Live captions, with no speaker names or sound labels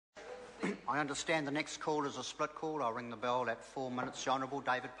I understand the next call is a split call. I'll ring the bell at 4 minutes. The Honourable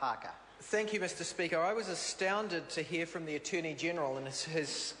David Parker. Thank you, Mr Speaker. I was astounded to hear from the Attorney-General in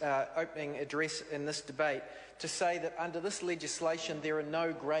his opening address in this debate to say that under this legislation there are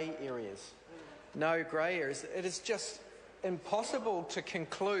no grey areas. No grey areas. It is just impossible to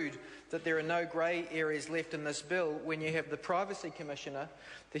conclude that there are no grey areas left in this bill when you have the Privacy Commissioner,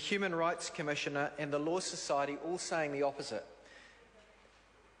 the Human Rights Commissioner and the Law Society all saying the opposite.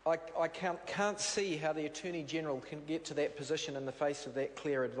 I can't see how the Attorney-General can get to that position in the face of that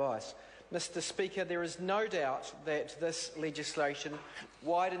clear advice. Mr Speaker, there is no doubt that this legislation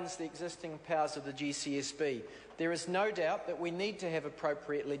widens the existing powers of the GCSB. There is no doubt that we need to have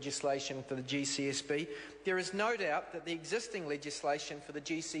appropriate legislation for the GCSB. There is no doubt that the existing legislation for the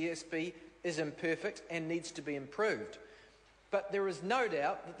GCSB is imperfect and needs to be improved. But there is no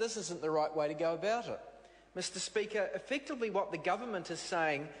doubt that this isn't the right way to go about it. Mr Speaker, effectively what the government is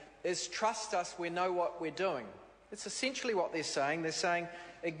saying is trust us, we know what we're doing. It's essentially what they're saying. They're saying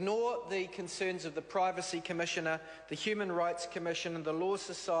ignore the concerns of the Privacy Commissioner, the Human Rights Commission, the Law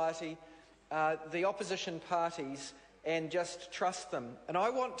Society, the opposition parties, and just trust them. And I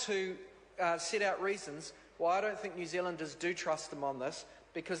want to set out reasons why I don't think New Zealanders do trust them on this,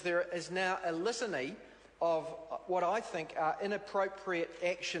 because there is now a litany of what I think are inappropriate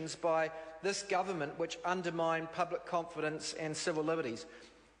actions by this government which undermine public confidence and civil liberties.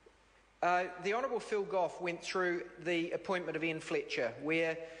 The Honourable Phil Goff went through the appointment of Ian Fletcher,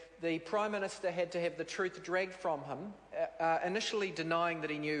 where the Prime Minister had to have the truth dragged from him, initially denying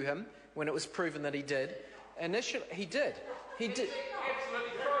that he knew him when it was proven that he did. He did.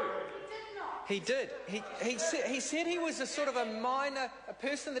 He did. He said he was a sort of a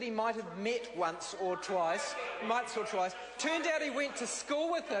person that he might have met once or twice. Turned out he went to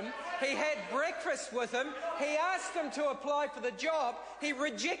school with him. He had breakfast with him. He asked him to apply for the job. He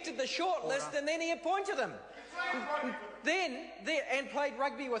rejected the shortlist and then he appointed him. And played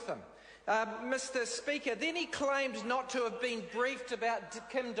rugby with him. Mr Speaker, then he claimed not to have been briefed about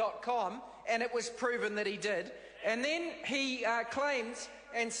Kim.com, and it was proven that he did. And then he claims,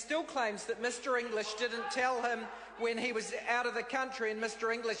 and still claims, that Mr English didn't tell him when he was out of the country and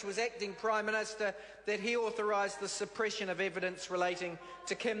Mr English was acting Prime Minister that he authorised the suppression of evidence relating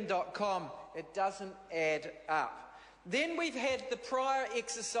to Kim.com. It doesn't add up. Then we've had the prior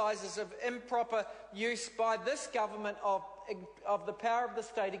exercises of improper use by this government of the power of the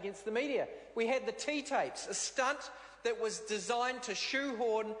state against the media. We had the T-tapes, a stunt that was designed to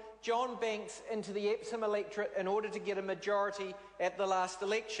shoehorn John Banks into the Epsom electorate in order to get a majority at the last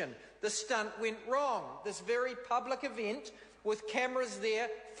election. The stunt went wrong. This very public event with cameras there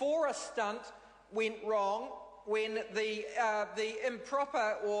for a stunt went wrong when the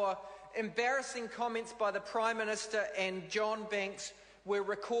improper or embarrassing comments by the Prime Minister and John Banks were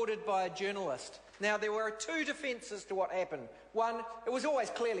recorded by a journalist. Now, there were two defences to what happened. One, it was always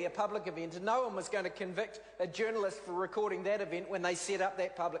clearly a public event and no one was going to convict a journalist for recording that event when they set up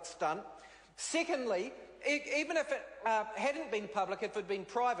that public stunt. Secondly, even if it hadn't been public, if it had been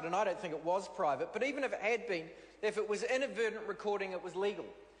private, and I don't think it was private, but even if it had been, if it was inadvertent recording, it was legal.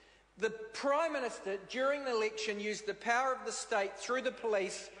 The Prime Minister, during the election, used the power of the state through the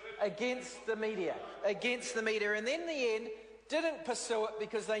police against the media, and then in the end didn't pursue it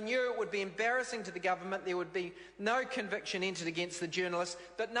because they knew it would be embarrassing to the government. There would be no conviction entered against the journalist,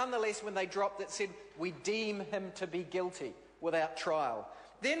 but nonetheless when they dropped it said, we deem him to be guilty without trial.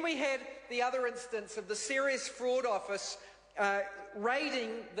 Then we had the other instance of the Serious Fraud Office raiding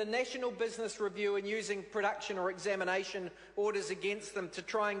the National Business Review and using production or examination orders against them to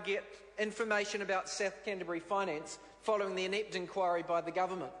try and get information about South Canterbury Finance following the inept inquiry by the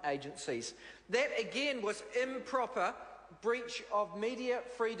government agencies. That again was improper breach of media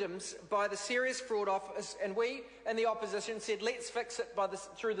freedoms by the Serious Fraud Office, and we in the opposition said let's fix it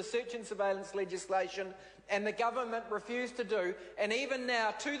through the search and surveillance legislation, and the government refused to do. And even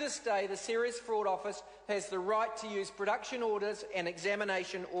now, to this day, the Serious Fraud Office has the right to use production orders and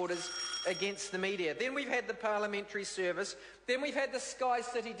examination orders against the media. Then we've had the Parliamentary Service. Then we've had the Sky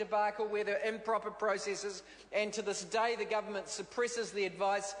City debacle where there are improper processes, and to this day the government suppresses the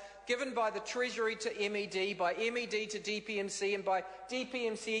advice given by the Treasury to MED, by MED to DPMC, and by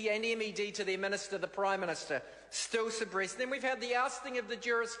DPMC and MED to their Minister, the Prime Minister, still suppressed. Then we've had the ousting of the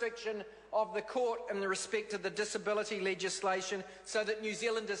jurisdiction of the court in respect of the disability legislation so that New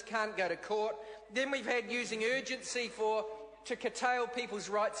Zealanders can't go to court. Then we've had using urgency to curtail people's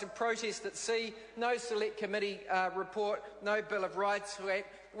rights and protest at sea, no select committee report, no Bill of Rights.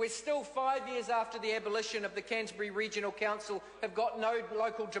 We're still 5 years after the abolition of the Canterbury Regional Council, have got no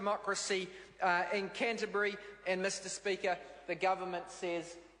local democracy in Canterbury, and Mr Speaker, the government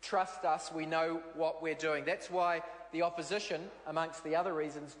says trust us, we know what we're doing. That's why the opposition, amongst the other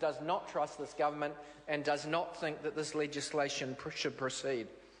reasons, does not trust this government and does not think that this legislation should proceed.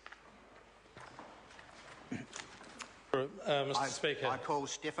 Mr. Speaker. I call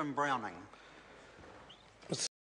Stephen Browning.